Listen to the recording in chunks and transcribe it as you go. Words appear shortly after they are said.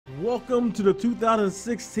Welcome to the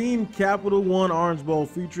 2016 Capital One Orange Bowl,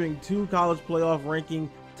 featuring two college playoff ranking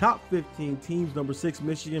top 15 teams. Number 6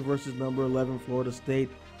 Michigan versus number 11 Florida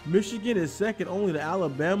State. Michigan is second only to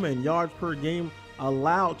Alabama in yards per game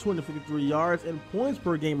allowed, 253 yards, and points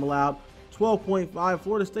per game allowed, 12.5.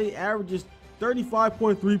 Florida State averages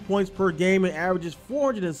 35.3 points per game and averages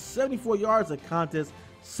 474 yards a contest.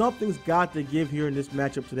 Something's got to give here in this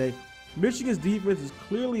matchup today. Michigan's defense is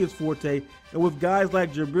clearly its forte, and with guys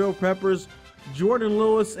like Jabril Peppers, Jordan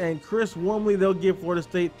Lewis, and Chris Wormley, they'll give Florida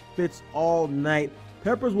State fits all night.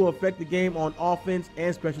 Peppers will affect the game on offense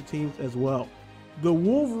and special teams as well. The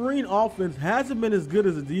Wolverine offense hasn't been as good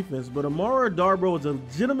as the defense, but Amara Darboh is a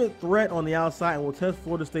legitimate threat on the outside and will test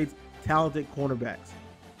Florida State's talented cornerbacks.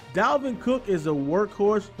 Dalvin Cook is a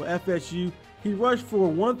workhorse for FSU. He rushed for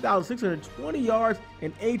 1,620 yards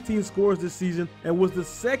and 18 scores this season and was the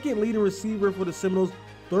second leading receiver for the Seminoles,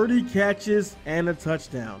 30 catches and a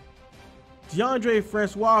touchdown. DeAndre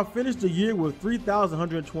Francois finished the year with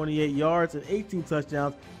 3,128 yards and 18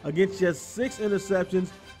 touchdowns against just 6 interceptions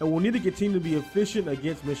and will need to continue to be efficient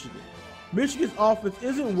against Michigan. Michigan's offense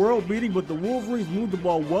isn't world-beating, but the Wolverines move the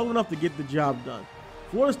ball well enough to get the job done.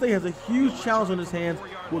 Florida State has a huge challenge on its hands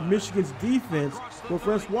with Michigan's defense, but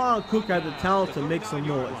Francois and Cook have the talent to make some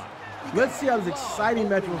noise. Let's see how this exciting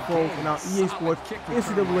matchup unfolds in our EA Sports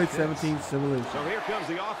NCAA 17 simulation. So here comes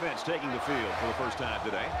the offense taking the field for the first time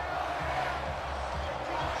today.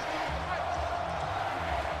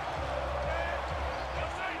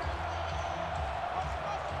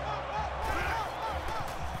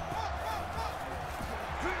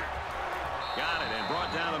 Got it and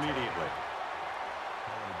brought down immediately.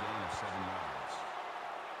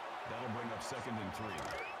 That'll bring up 2nd and 3.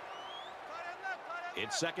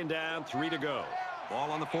 It's 2nd down, 3 to go.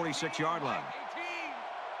 Ball on the 46-yard line.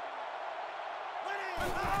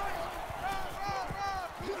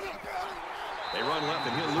 They run left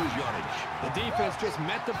and he'll lose yardage. The defense just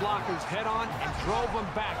met the blockers head on and drove them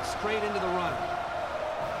back straight into the run.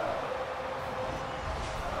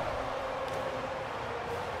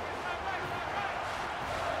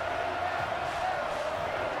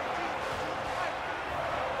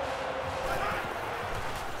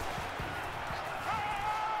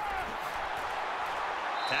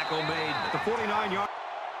 Tackle made at the 49-yard.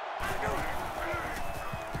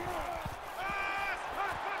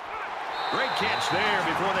 Great catch there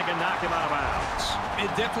before they can knock him out of bounds.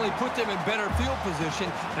 It definitely put them in better field position.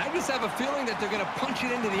 And I just have a feeling that they're going to punch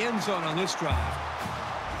it into the end zone on this drive.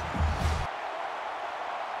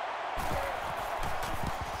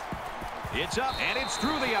 It's up, and it's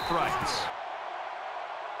through the uprights.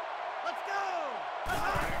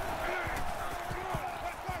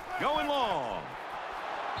 Going long.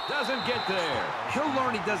 Doesn't get there. He'll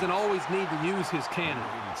learn he doesn't always need to use his cannon.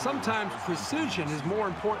 Sometimes precision is more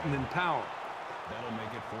important than power. That'll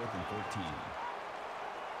make it 4th and 13.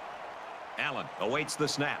 Allen awaits the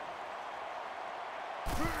snap.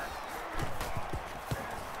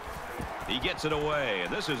 He gets it away,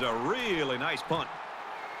 and this is a really nice punt.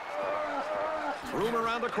 Room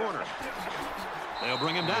around the corner. They'll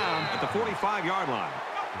bring him down at the 45-yard line.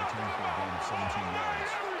 14 for a gain of 17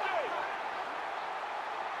 yards.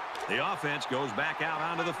 The offense goes back out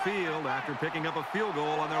onto the field after picking up a field goal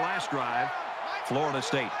on their last drive. Florida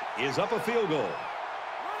State is up a field goal.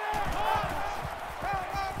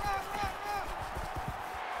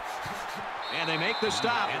 And they make the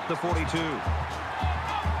stop at the 42.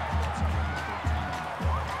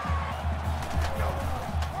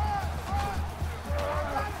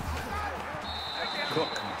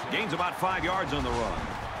 Cook gains about 5 yards on the run.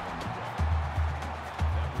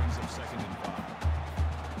 That brings up 2nd and 5.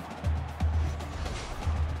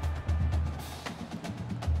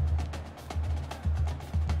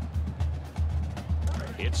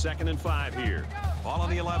 It's 2nd and 5 here. Ball on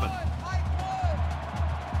the 11.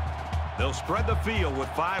 They'll spread the field with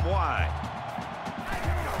 5 wide.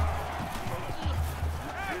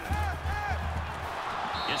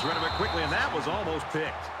 Gets rid of it quickly, and that was almost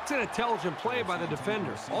picked. It's an intelligent play by the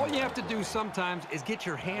defender. All you have to do sometimes is get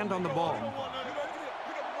your hand on the ball.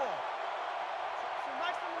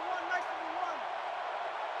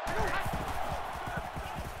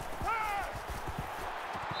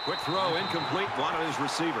 Quick throw, incomplete, wanted his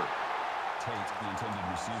receiver. Tate, the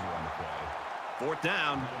intended receiver on the play. 4th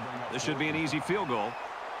down. This should be an easy field goal.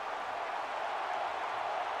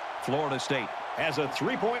 Florida State has a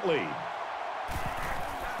 3-point lead.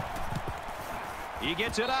 He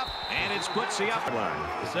gets it up, and it splits the up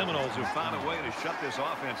line. The Seminoles have found a way to shut this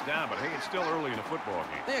offense down, but hey, it's still early in the football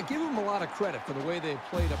game. Yeah, give them a lot of credit for the way they've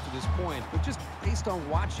played up to this point, but just based on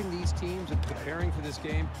watching these teams and preparing for this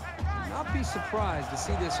game, Not be surprised to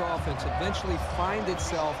see this offense eventually find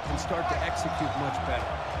itself and start to execute much better.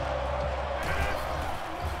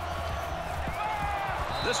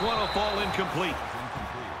 This one will fall incomplete.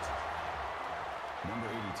 Number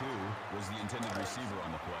 82 was the intended receiver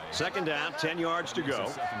on the play. Second down, 10 yards to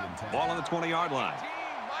go. Ball on the 20-yard line.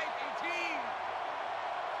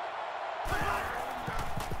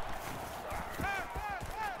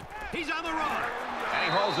 He's on the run. And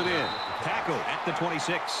he hauls it in. Tackle at the 26.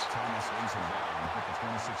 Thomas ends him down at the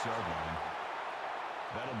 26-yard line.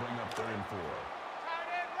 That'll bring up 3rd and 4. Tight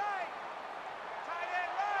end right. Tight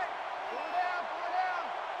end right. Pull down, pull down.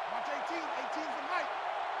 Watch 18. 18's the right.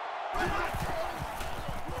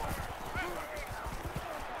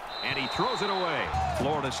 And he throws it away.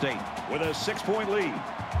 Florida State with a 6-point lead.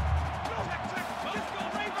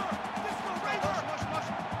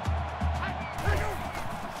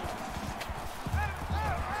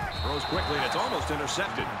 Throws quickly, and it's almost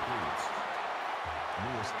intercepted.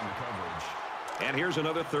 Lewis in the coverage. And here's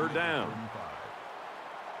another 3rd down.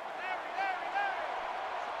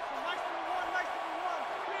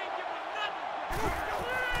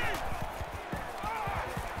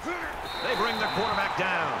 They bring the quarterback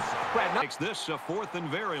down. Brad makes this a 4th and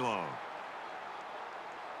very long.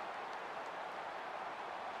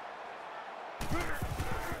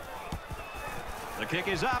 The kick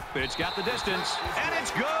is up. It's got the distance, and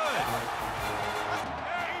it's good.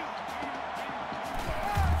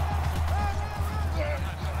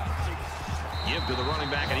 Give to the running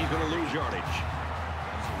back, and he's going to lose yardage.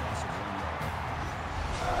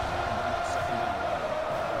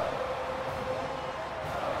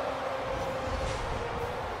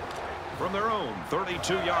 From their own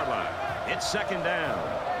 32-yard line, it's 2nd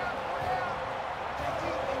down.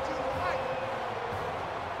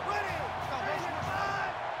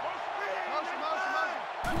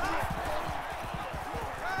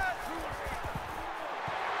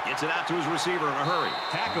 Gets it out to his receiver in a hurry.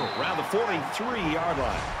 Tackle around the 43-yard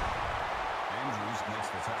line. Andrews makes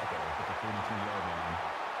the tackle at the 42-yard line.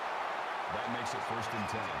 That makes it 1st and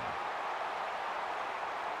 10.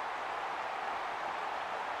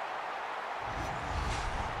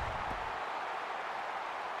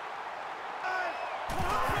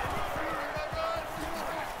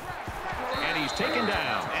 And he's taken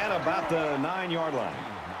down at about the 9-yard line. 9 yards.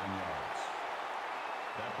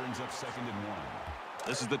 That brings up 2nd and 1.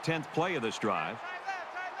 This is the 10th play of this drive. Tight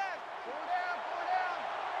left, tight left. Pull down, pull down.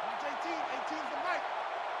 Watch 18. 18's the right.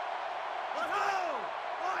 Let's go.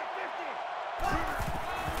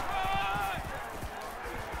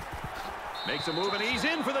 550. Makes a move, and he's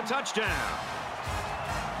in for the touchdown.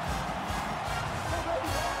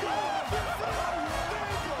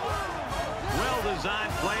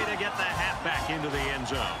 Well-designed play to get the halfback into the end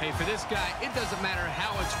zone. Hey, for this guy, it doesn't matter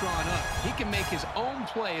how it's drawn up. He can make his own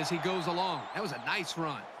play as he goes along. That was a nice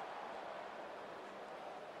run.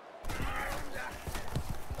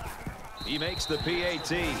 He makes the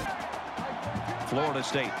PAT. Florida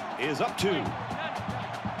State is up 2.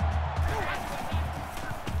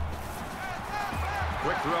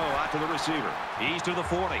 Quick throw out to the receiver. He's to the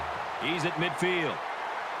 40. He's at midfield.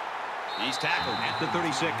 He's tackled at the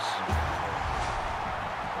 36.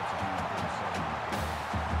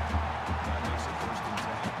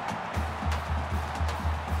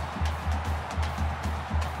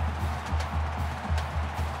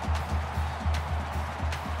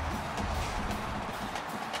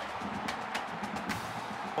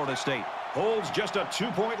 Florida State holds just a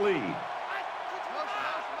 2-point lead.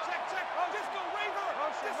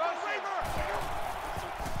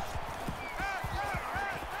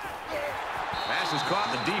 Pass is caught,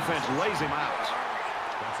 and the defense lays him out.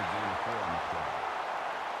 That's a gain of 4 on the play.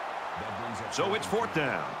 That brings up So it's 4th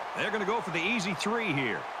down. They're going to go for the easy 3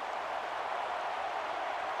 here.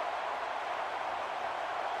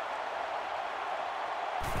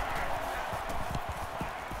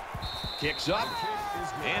 Kicks up,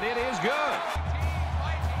 and it is good.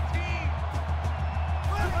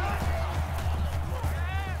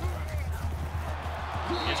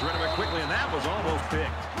 Gets rid of it quickly, and that was almost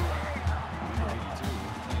picked. Number 82,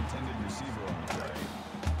 the intended receiver on the play.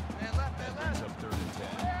 That brings up 3rd and 10.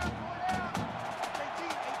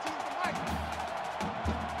 18's the right.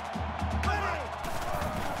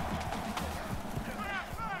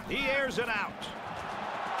 He airs it out.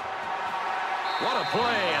 What a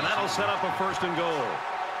play, and that'll set up a 1st and goal.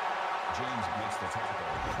 James makes the tackle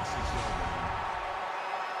at the 6-yard line.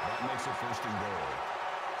 That makes it 1st and goal.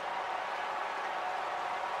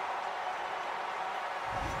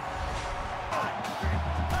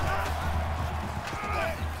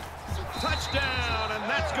 Touchdown, and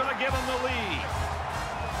that's going to give him the lead.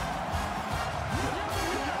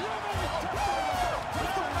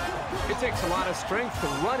 It takes a lot of strength to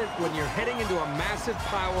run it when you're heading into a massive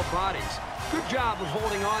pile of bodies. Good job of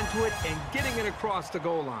holding on to it and getting it across the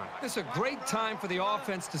goal line. It's a great time for the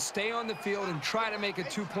offense to stay on the field and try to make a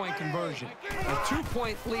two-point conversion. A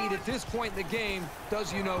 2-point lead at this point in the game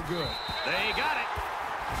does you no good. They got it.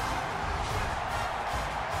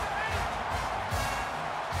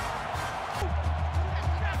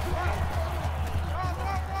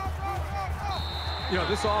 You know,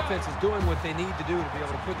 this offense is doing what they need to do to be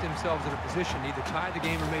able to put themselves in a position to either tie the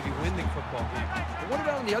game or maybe win the football game. But what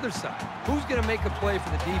about on the other side? Who's going to make a play for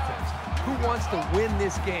the defense? Who wants to win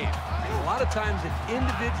this game? And a lot of times an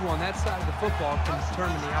individual on that side of the football can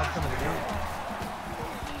determine the outcome of the game.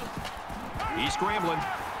 He's scrambling.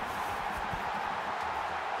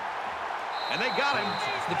 And they got him.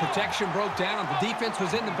 The protection broke down. The defense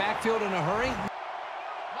was in the backfield in a hurry.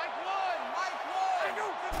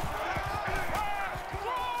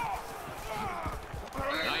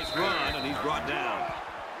 Run, and he's brought down.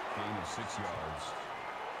 Gain of 6 yards.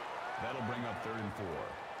 That'll bring up 3rd and 4.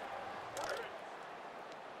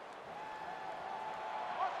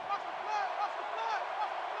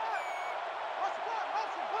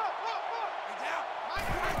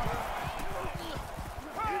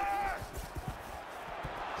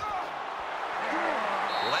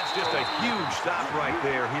 Well, that's just a huge stop right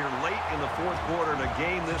there here late in the 4th quarter in a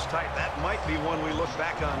game this tight. That might be one we look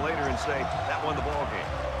back on later and say that won the ball game.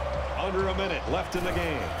 Under a minute left in the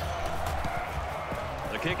game.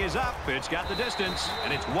 The kick is up. It's got the distance,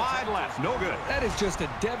 and it's wide left. No good. That is just a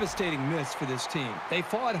devastating miss for this team. They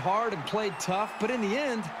fought hard and played tough, but in the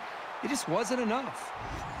end, it just wasn't enough.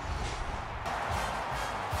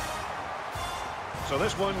 So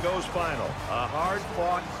this one goes final. A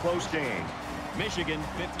hard-fought, close game. Michigan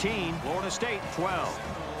 15, Florida State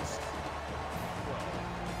 12.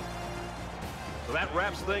 So that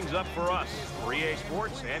wraps things up for us. For EA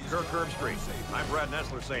Sports and Kirk Herbstreit, I'm Brad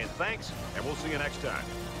Nessler saying thanks, and we'll see you next time.